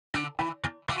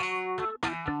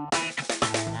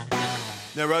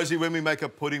Now, Rosie, when we make a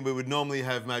pudding, we would normally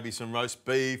have maybe some roast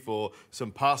beef or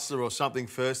some pasta or something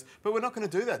first, but we're not going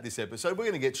to do that this episode. We're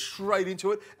going to get straight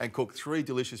into it and cook 3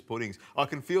 delicious puddings. I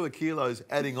can feel the kilos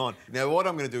adding on. Now, what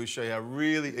I'm going to do is show you a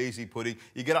really easy pudding.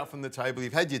 You get up from the table,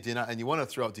 you've had your dinner, and you want to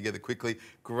throw it together quickly.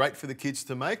 Great for the kids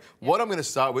to make. Yep. What I'm going to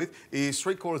start with is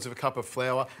 3/4 of a cup of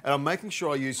flour, and I'm making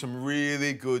sure I use some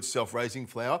really good self-raising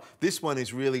flour. This one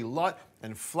is really light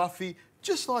and fluffy,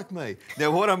 just like me.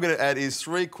 Now, what I'm going to add is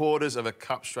 3/4 of a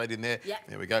cup straight in there. Yep.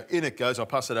 There we go. In it goes. I'll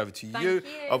pass it over to you.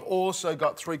 I've also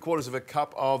got 3/4 of a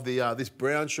cup of the this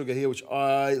brown sugar here, which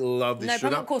I love this sugar. No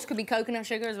problem. Of course, could be coconut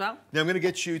sugar as well. Now, I'm going to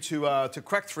get you to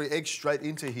crack 3 eggs straight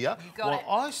into here. You got it.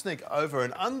 While I sneak over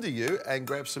and under you and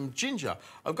grab some ginger.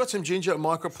 I've got some ginger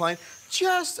microplane.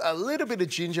 Just a little bit of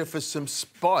ginger for some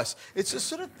spice. It's the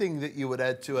sort of thing that you would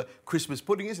add to a Christmas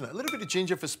pudding, isn't it? A little bit of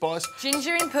ginger for spice.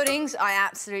 Ginger in puddings, I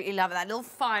absolutely love it. That little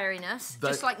fieriness,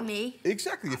 just like me.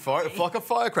 Exactly, like a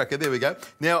firecracker. There we go.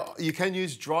 Now, you can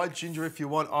use dried ginger if you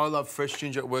want. I love fresh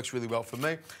ginger. It works really well for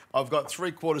me. I've got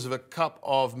 3/4 of a cup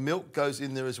of milk goes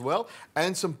in there as well,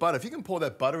 and some butter. If you can pour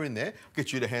that butter in there, I'll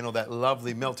get you to handle that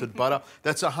lovely melted butter.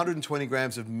 That's 120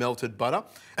 grams of melted butter.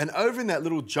 And over in that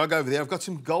little jug over there, I've got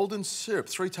some golden syrup,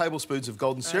 3 tablespoons of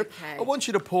golden syrup. Okay. I want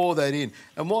you to pour that in.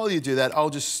 And while you do that, I'll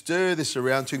just stir this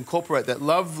around to incorporate that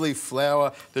lovely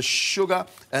flour, the sugar,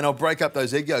 and I'll break up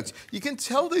those egg yolks. You can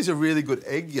tell these are really good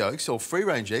egg yolks or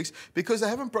free-range eggs because they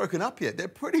haven't broken up yet. They're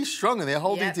pretty strong and they're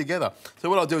holding together. So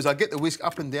what I'll do is I'll get the whisk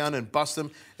up and down and bust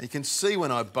them, and you can see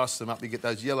when I bust them up, you get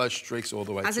those yellow streaks all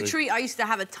the way through. As a treat, I used to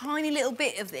have a tiny little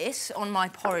bit of this on my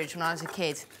porridge when I was a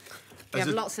kid. We have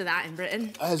lots of that in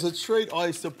Britain. As a treat, I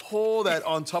used to pour that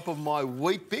on top of my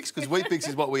Wheat Bix, because Wheat Bix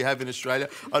is what we have in Australia.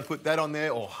 I'd put that on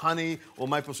there, or honey, or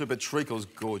maple syrup. A treacle's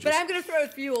gorgeous. But I'm going to throw a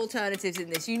few alternatives in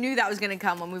this. You knew that was going to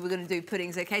come when we were going to do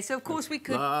puddings, OK? So, of course, we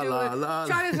could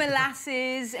try with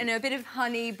molasses and a bit of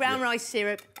honey, brown rice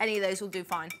syrup. Any of those will do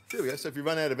fine. There we go. So if you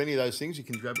run out of any of those things, you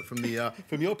can grab it from the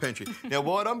from your pantry. Now,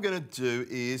 what I'm going to do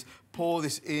is pour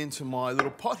this into my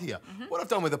little pot here. What I've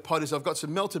done with the pot is I've got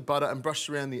some melted butter and brushed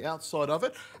around the outside of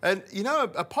it. And, you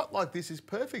know, a pot like this is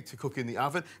perfect to cook in the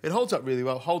oven. It holds up really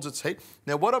well, holds its heat.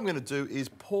 Now, what I'm going to do is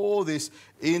pour this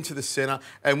into the centre.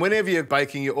 And whenever you're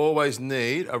baking, you always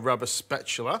need a rubber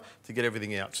spatula to get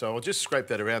everything out. So I'll just scrape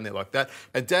that around there like that.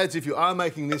 And, dads, if you are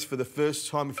making this for the first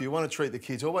time, if you want to treat the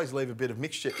kids, always leave a bit of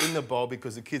mixture in the bowl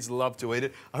because the kids love to eat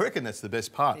it. I reckon that's the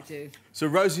best part. They do. So,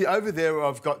 Rosie, over there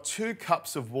I've got 2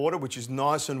 cups of water, which is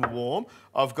nice and warm.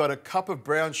 I've got a cup of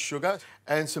brown sugar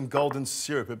and some golden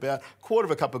syrup, about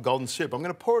 1/4 cup of golden syrup. I'm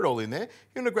going to pour it all in there.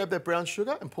 You're going to grab that brown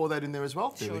sugar and pour that in there as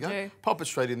well. There we go. Do. Pop it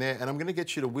straight in there, and I'm going to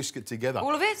get you to whisk it together.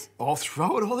 All of it? I'll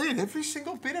throw it all in, every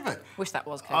single bit of it. Wish that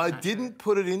was coconut. I didn't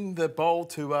put it in the bowl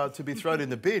to be thrown in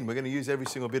the bin. We're going to use every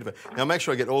single bit of it. Now, make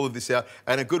sure I get all of this out,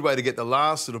 and a good way to get the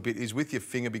last little bit is with your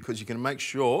finger because you can make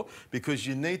sure, because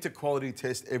you need to quality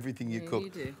test everything you cook.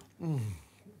 You do.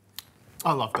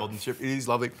 I love golden syrup. It is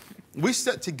lovely. Whisk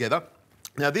that together.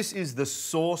 Now, this is the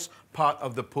sauce part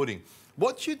of the pudding.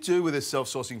 What you do with a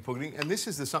self-saucing pudding, and this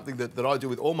is something that I do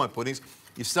with all my puddings,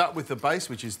 you start with the base,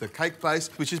 which is the cake base,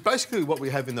 which is basically what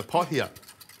we have in the pot here.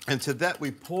 And to that,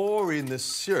 we pour in the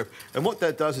syrup. And what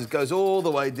that does is goes all the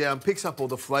way down, picks up all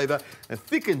the flavour and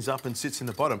thickens up and sits in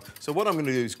the bottom. So what I'm going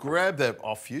to do is grab that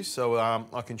off you so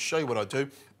I can show you what I do.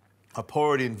 I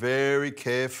pour it in very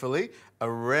carefully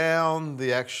around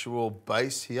the actual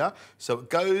base here. So it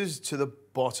goes to the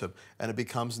bottom and it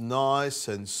becomes nice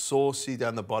and saucy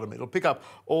down the bottom. It'll pick up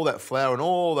all that flour and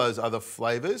all those other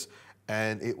flavours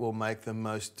and it will make the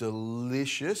most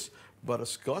delicious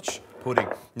butterscotch pudding.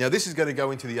 Now, this is going to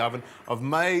go into the oven. I've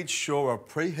made sure I've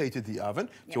preheated the oven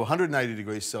to 180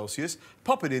 degrees Celsius.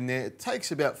 Pop it in there. It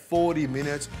takes about 40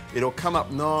 minutes. It'll come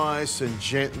up nice and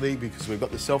gently because we've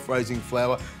got the self-raising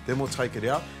flour. Then we'll take it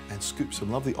out and scoop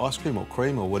some lovely ice cream or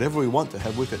cream or whatever we want to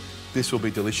have with it. This will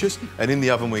be delicious. And in the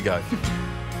oven we go.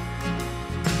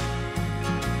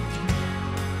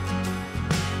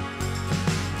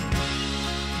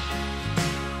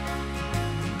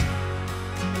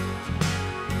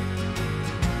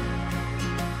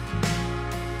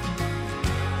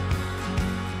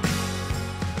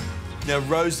 Now,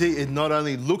 Rosie, it not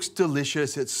only looks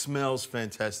delicious, it smells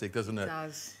fantastic, doesn't it? It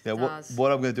does. Now,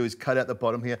 what I'm going to do is cut out the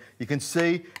bottom here. You can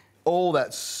see all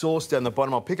that sauce down the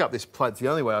bottom. I'll pick up this plate. It's the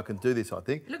only way I can do this, I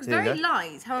think. It looks very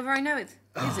light, however, I know it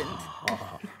isn't.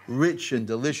 Rich and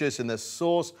delicious, and the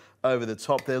sauce over the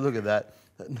top there. Look at that.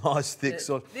 nice thick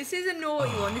sauce. This is a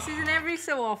naughty one. This isn't every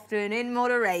so often, in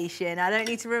moderation. I don't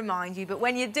need to remind you, but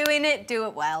when you're doing it, do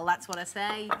it well. That's what I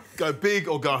say. Go big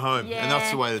or go home, Yeah. and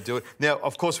that's the way to do it. Now,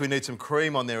 of course, we need some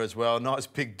cream on there as well. Nice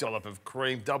big dollop of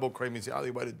cream. Double cream is the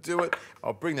only way to do it.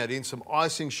 I'll bring that in. Some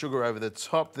icing sugar over the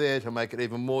top there to make it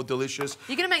even more delicious.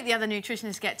 You're going to make the other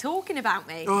nutritionists get talking about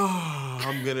me. Oh,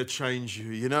 I'm going to change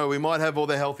you. You know, we might have all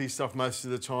the healthy stuff most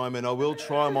of the time, and I will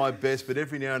try my best, but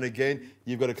every now and again,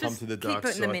 you've got to come to the dark side. Keep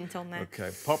putting the mint on there.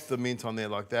 Okay, pop the mint on there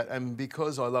like that. And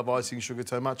because I love icing sugar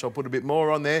so much, I'll put a bit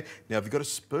more on there. Now, have you got a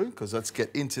spoon? Because let's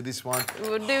get into this one.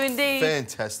 We'll do indeed.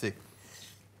 Fantastic.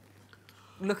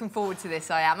 Looking forward to this,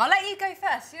 I am. I'll let you go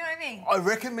first, you know what I mean? I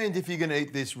recommend if you're going to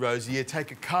eat this, Rosie, you take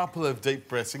a couple of deep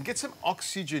breaths and get some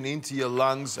oxygen into your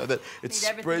lungs so that it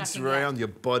spreads around your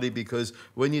body, because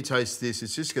when you taste this,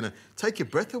 it's just going to take your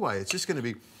breath away. It's just going to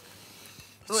be...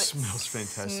 It smells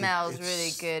fantastic. Smells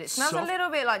really good. It smells a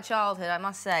little bit like childhood, I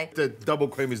must say. The double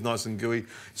cream is nice and gooey.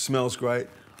 Smells great.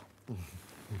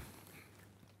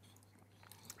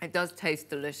 It does taste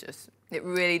delicious. It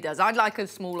really does. I'd like a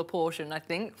smaller portion, I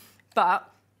think, but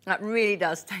that really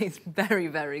does taste very,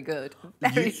 very good.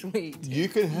 Very sweet. You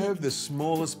can have the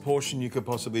smallest portion you could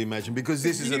possibly imagine, because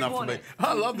this is enough for me.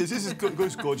 I love this. This is good,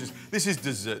 gorgeous. This is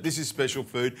dessert. This is special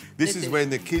food. This is when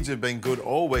the kids have been good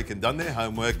all week and done their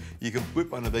homework. You can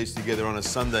whip one of these together on a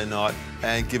Sunday night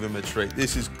and give them a treat.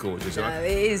 This is gorgeous. No,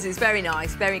 it is. It's very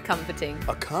nice, very comforting.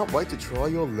 I can't wait to try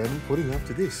your lemon pudding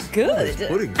after this. Good.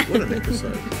 Pudding. What an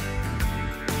episode.